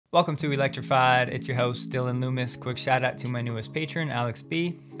Welcome to Electrified. It's your host, Dylan Loomis. Quick shout out to my newest patron, Alex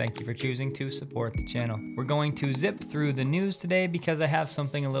B. Thank you for choosing to support the channel. We're going to zip through the news today because I have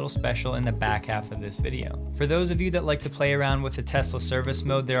something a little special in the back half of this video. For those of you that like to play around with the Tesla service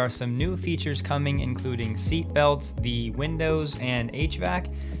mode, there are some new features coming, including seat belts, the windows, and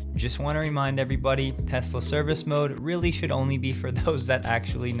HVAC. Just want to remind everybody, Tesla service mode really should only be for those that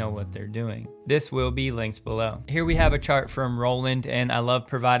actually know what they're doing. This will be linked below. Here we have a chart from Roland, and I love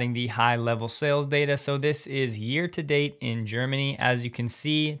providing the high level sales data. So this is year to date in Germany. As you can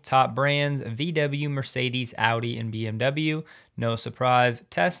see, top brands, VW, Mercedes, Audi, and BMW. No surprise,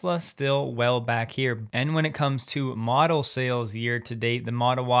 Tesla still well back here. And when it comes to model sales year to date, the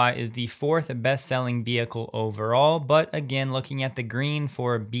Model Y is the fourth best selling vehicle overall. But again, looking at the green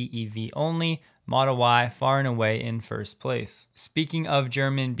for BEV only, Model Y far and away in first place. Speaking of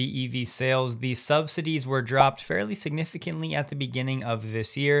German BEV sales, the subsidies were dropped fairly significantly at the beginning of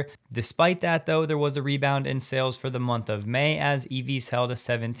this year. Despite that though, there was a rebound in sales for the month of May as EVs held a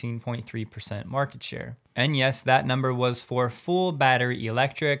 17.3% market share. And yes, that number was for full battery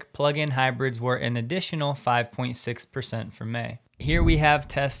electric. Plug-in hybrids were an additional 5.6% for May. Here we have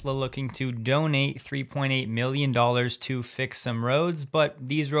Tesla looking to donate $3.8 million to fix some roads, but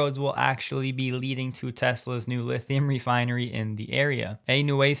these roads will actually be leading to Tesla's new lithium refinery in the area. A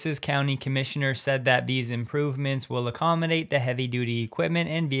Nueces County commissioner said that these improvements will accommodate the heavy-duty equipment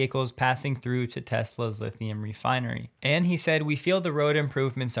and vehicles passing through to Tesla's lithium refinery. And he said, "We feel the road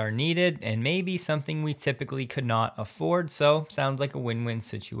improvements are needed and maybe something we typically could not afford, so sounds like a win-win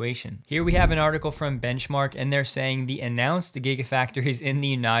situation." Here we have an article from Benchmark, and they're saying the announced gigafactories in the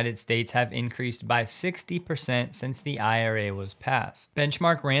United States have increased by 60% since the IRA was passed.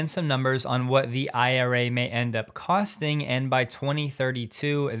 Benchmark ran some numbers on what the IRA may end up costing, and by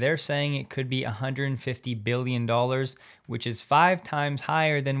 2032, they're saying it could be $150 billion, which is 5 times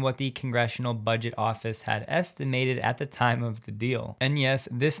higher than what the Congressional Budget Office had estimated at the time of the deal. And yes,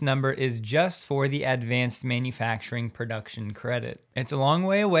 this number is just for the Advanced Manufacturing Production Credit. It's a long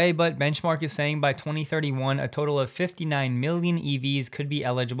way away, but Benchmark is saying by 2031, a total of 59 million EVs could be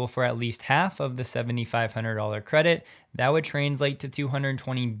eligible for at least half of the $7,500 credit. That would translate to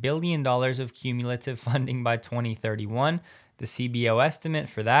 $220 billion of cumulative funding by 2031. The CBO estimate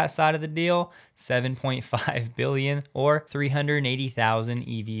for that side of the deal, $7.5 billion or 380,000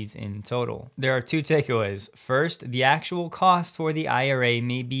 EVs in total. There are two takeaways. First, the actual cost for the IRA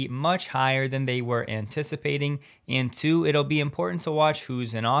may be much higher than they were anticipating. And two, it'll be important to watch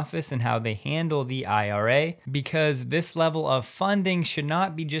who's in office and how they handle the IRA, because this level of funding should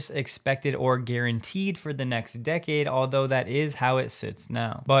not be just expected or guaranteed for the next decade, although that is how it sits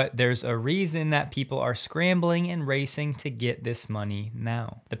now. But there's a reason that people are scrambling and racing to get this money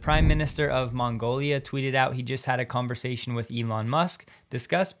now. The Prime Minister of Mongolia tweeted out he just had a conversation with Elon Musk,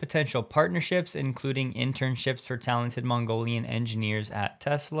 discussed potential partnerships, including internships for talented Mongolian engineers at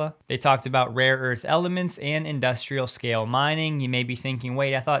Tesla. They talked about rare earth elements and industrial scale mining. You may be thinking,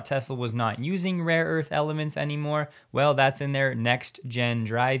 wait, I thought Tesla was not using rare earth elements anymore. Well, that's in their next gen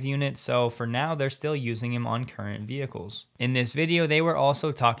drive unit, so for now they're still using them on current vehicles. In this video, they were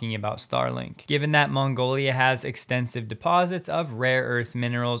also talking about Starlink. Given that Mongolia has extensive deposits of rare earth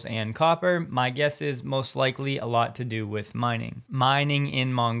minerals and copper, my guess is most likely a lot to do with mining. Mining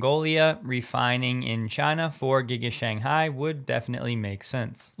in Mongolia, refining in China for Giga Shanghai would definitely make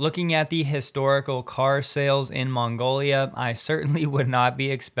sense. Looking at the historical car sales in Mongolia, I certainly would not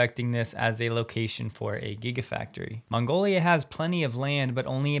be expecting this as a location for a gigafactory. Mongolia has plenty of land, but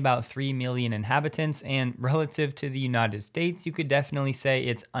only about 3 million inhabitants, and relative to the United States, you could definitely say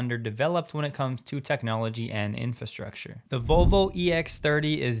it's underdeveloped when it comes to technology and infrastructure. The Volvo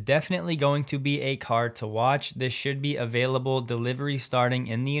EX30 is definitely going to be a car to watch. This should be available delivery starting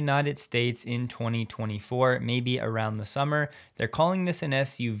in the United States in 2024, maybe around the summer. They're calling this an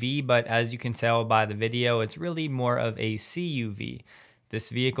SUV, but as you can tell by the video, it's really more of a CUV. This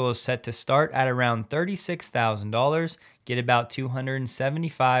vehicle is set to start at around $36,000, get about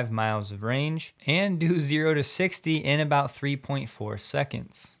 275 miles of range, and do 0 to 60 in about 3.4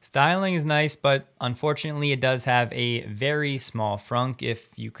 seconds. Styling is nice, but unfortunately it does have a very small frunk, if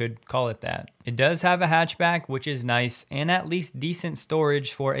you could call it that. It does have a hatchback, which is nice, and at least decent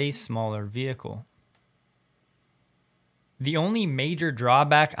storage for a smaller vehicle. The only major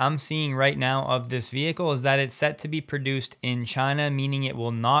drawback I'm seeing right now of this vehicle is that it's set to be produced in China, meaning it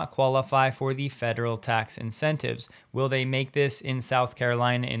will not qualify for the federal tax incentives. Will they make this in South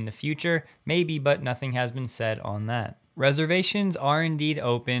Carolina in the future? Maybe, but nothing has been said on that. Reservations are indeed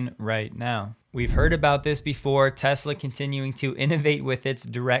open right now. We've heard about this before, Tesla continuing to innovate with its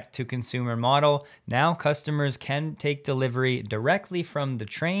direct-to-consumer model. Now customers can take delivery directly from the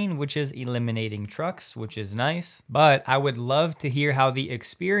train, which is eliminating trucks, which is nice. But I would love to hear how the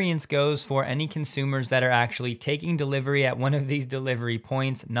experience goes for any consumers that are actually taking delivery at one of these delivery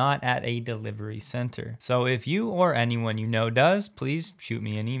points, not at a delivery center. So if you or anyone you know does, please shoot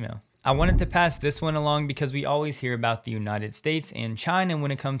me an email. I wanted to pass this one along because we always hear about the United States and China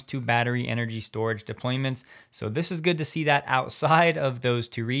when it comes to battery energy storage deployments. So this is good to see that outside of those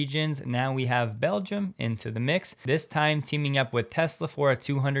two regions. Now we have Belgium into the mix, this time teaming up with Tesla for a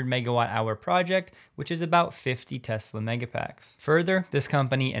 200 megawatt hour project, which is about 50 Tesla megapacks. Further, this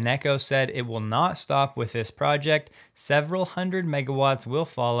company Eneco said it will not stop with this project. Several hundred megawatts will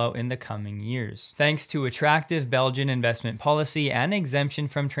follow in the coming years. Thanks to attractive Belgian investment policy and exemption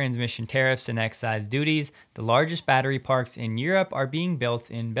from transmission tariffs and excise duties, the largest battery parks in Europe are being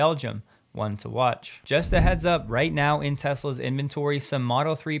built in Belgium. One to watch. Just a heads up, right now in Tesla's inventory, some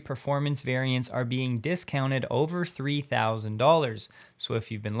Model 3 performance variants are being discounted over $3,000. So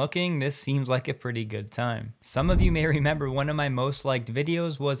if you've been looking, this seems like a pretty good time. Some of you may remember one of my most liked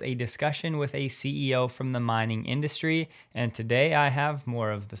videos was a discussion with a CEO from the mining industry, and today I have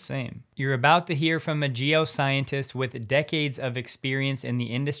more of the same. You're about to hear from a geoscientist with decades of experience in the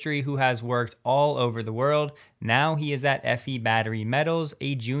industry who has worked all over the world. Now he is at FE Battery Metals,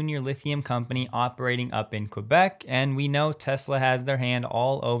 a junior lithium company operating up in Quebec, and we know Tesla has their hand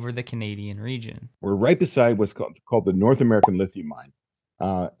all over the Canadian region. We're right beside what's called the North American Lithium Mine.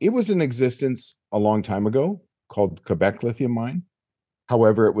 It was in existence a long time ago, called Quebec Lithium Mine.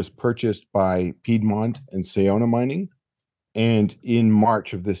 However, it was purchased by Piedmont and Sayona Mining, and in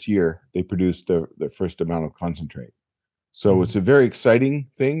March of this year, they produced their first amount of concentrate. So it's a very exciting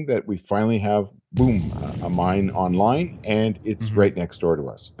thing that we finally have, boom, a mine online, and it's right next door to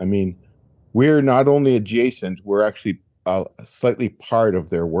us. I mean, we're not only adjacent, we're actually slightly part of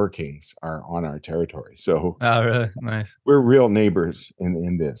their workings are on our territory. So Oh, really? Nice. we're real neighbors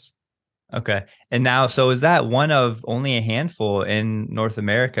in this. Okay. And now, so is that one of only a handful in North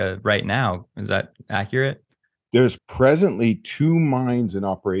America right now? Is that accurate? There's presently 2 mines in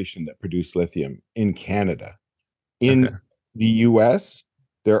operation that produce lithium in Canada. In Okay. the US,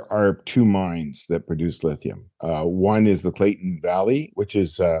 there are 2 mines that produce lithium. One is the Clayton Valley, which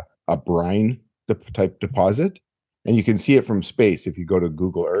is a brine type deposit. And you can see it from space. If you go to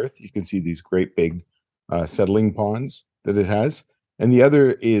Google Earth, you can see these great big settling ponds that it has. And the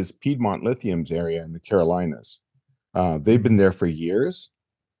other is Piedmont Lithium's area in the Carolinas. They've been there for years.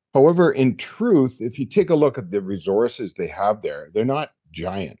 However, in truth, if you take a look at the resources they have there, they're not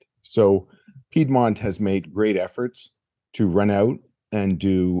giant. So Piedmont has made great efforts to run out and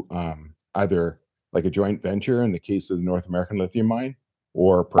do either like a joint venture in the case of the North American Lithium Mine,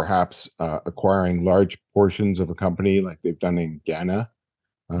 or perhaps acquiring large portions of a company like they've done in Ghana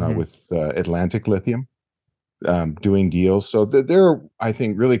with Atlantic Lithium, doing deals. So they're, I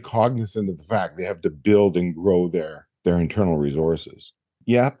think, really cognizant of the fact they have to build and grow their internal resources.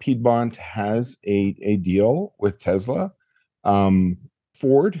 Yeah, Piedmont has a deal with Tesla.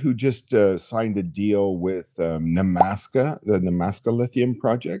 Ford, who just signed a deal with Nemaska, the Nemaska Lithium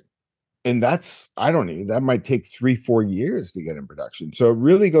project. And that's, I don't know, that might take 3-4 years to get in production. So it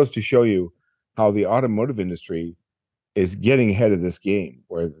really goes to show you how the automotive industry is getting ahead of this game,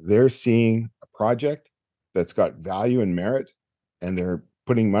 where they're seeing a project that's got value and merit, and they're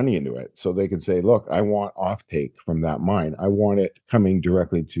putting money into it. So they can say, look, I want offtake from that mine. I want it coming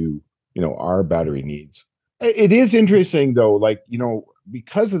directly to, our battery needs. It is interesting though, like,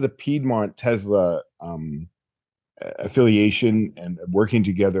 because of the Piedmont Tesla affiliation and working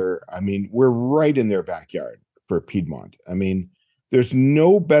together, I mean, we're right in their backyard for Piedmont. I mean, there's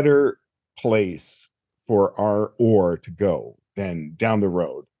no better place for our ore to go than down the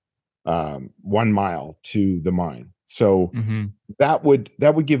road, 1 mile to the mine. So that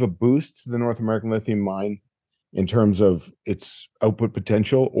would give a boost to the North American Lithium Mine in terms of its output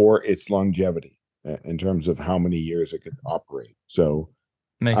potential or its longevity, in terms of how many years it could operate. So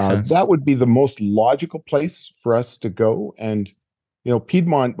Makes sense. that would be the most logical place for us to go. And,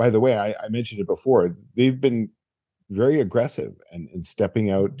 Piedmont, by the way, I mentioned it before, they've been very aggressive and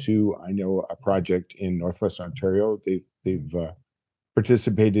stepping out to, I know, a project in Northwestern Ontario they've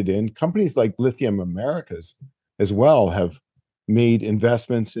participated in. Companies like Lithium Americas as well have made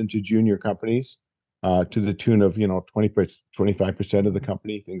investments into junior companies to the tune of, 25% of the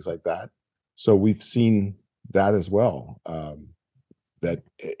company, things like that. So we've seen that as well. That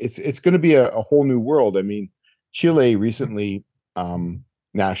it's going to be a whole new world. I mean, Chile recently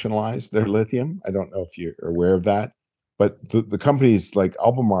nationalized their lithium. I don't know if you're aware of that, But the companies like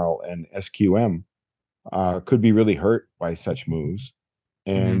Albemarle and SQM could be really hurt by such moves,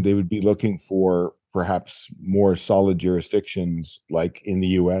 and they would be looking for perhaps more solid jurisdictions like in the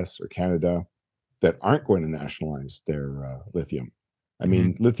US or Canada that aren't going to nationalize their lithium. I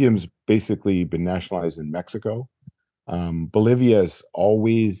mean, lithium's basically been nationalized in Mexico. Bolivia's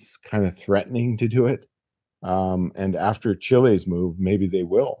always kind of threatening to do it. And after Chile's move, maybe they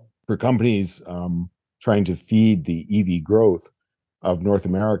will. For companies trying to feed the EV growth of North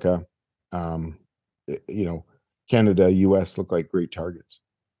America, you know, Canada, US look like great targets.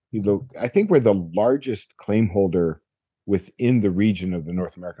 I think we're the largest claim holder within the region of the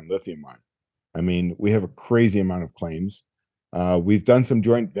North American lithium mine. I mean, we have a crazy amount of claims. We've done some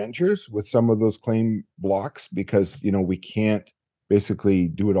joint ventures with some of those claim blocks because, you know, we can't basically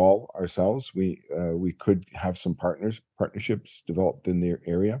do it all ourselves. We could have some partnerships developed in the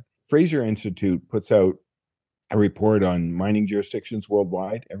area. Fraser Institute puts out a report on mining jurisdictions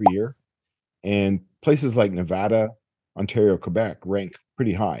worldwide every year, and places like Nevada, Ontario, Quebec rank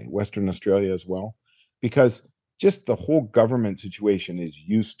pretty high, Western Australia as well, because just the whole government situation is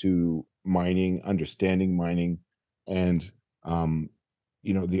used to mining, understanding mining, and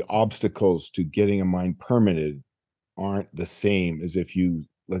you know, the obstacles to getting a mine permitted aren't the same as if you,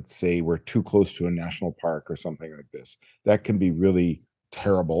 let's say, were too close to a national park or something like this. That can be really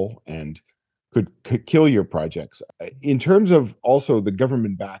terrible and could kill your projects. In terms of also the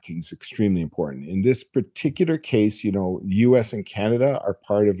government backing is extremely important. In this particular case, you know, the US and Canada are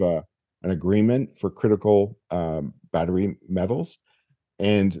part of an agreement for critical battery metals.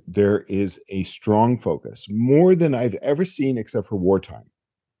 And there is a strong focus, more than I've ever seen except for wartime,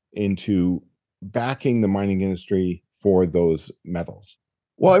 into backing the mining industry for those metals.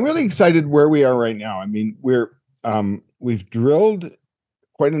 Well, I'm really excited where we are right now. I mean, we've drilled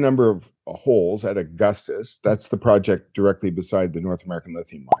quite a number of holes at Augustus. That's the project directly beside the North American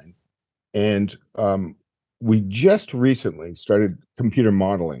lithium mine. And we just recently started computer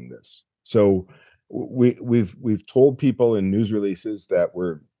modeling this. So we've told people in news releases that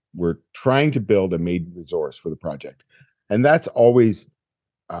we're trying to build a maiden resource for the project. And that's always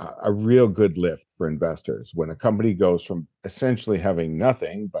a real good lift for investors when a company goes from essentially having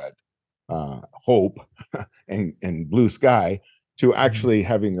nothing but hope and blue sky to actually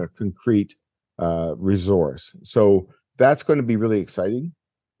having a concrete resource. So that's going to be really exciting.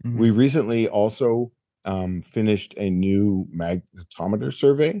 We recently also finished a new magnetometer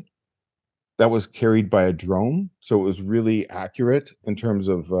survey that was carried by a drone. So it was really accurate in terms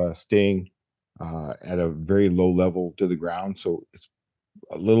of staying at a very low level to the ground. So it's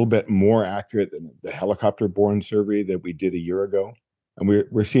a little bit more accurate than the helicopter-borne survey that we did a year ago. And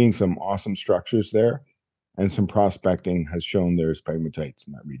we're seeing some awesome structures there, and some prospecting has shown there's pegmatites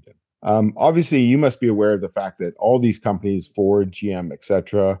in that region. Obviously, you must be aware of the fact that all these companies, Ford, GM,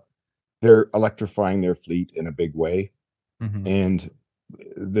 etc., they're electrifying their fleet in a big way. And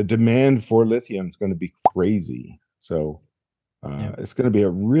the demand for lithium is going to be crazy. So it's going to be a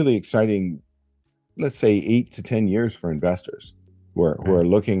really exciting, let's say, 8 to 10 years for investors who are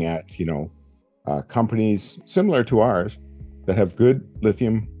looking at, you know, companies similar to ours that have good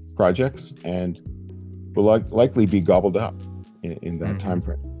lithium projects and will likely be gobbled up in that time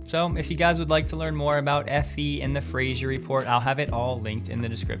frame. So if you guys would like to learn more about FE and the Fraser report, I'll have it all linked in the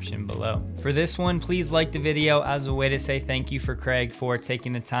description below. For this one, please like the video as a way to say thank you for Craig for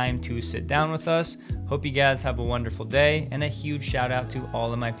taking the time to sit down with us. Hope you guys have a wonderful day, and a huge shout out to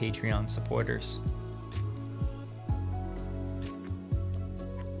all of my Patreon supporters.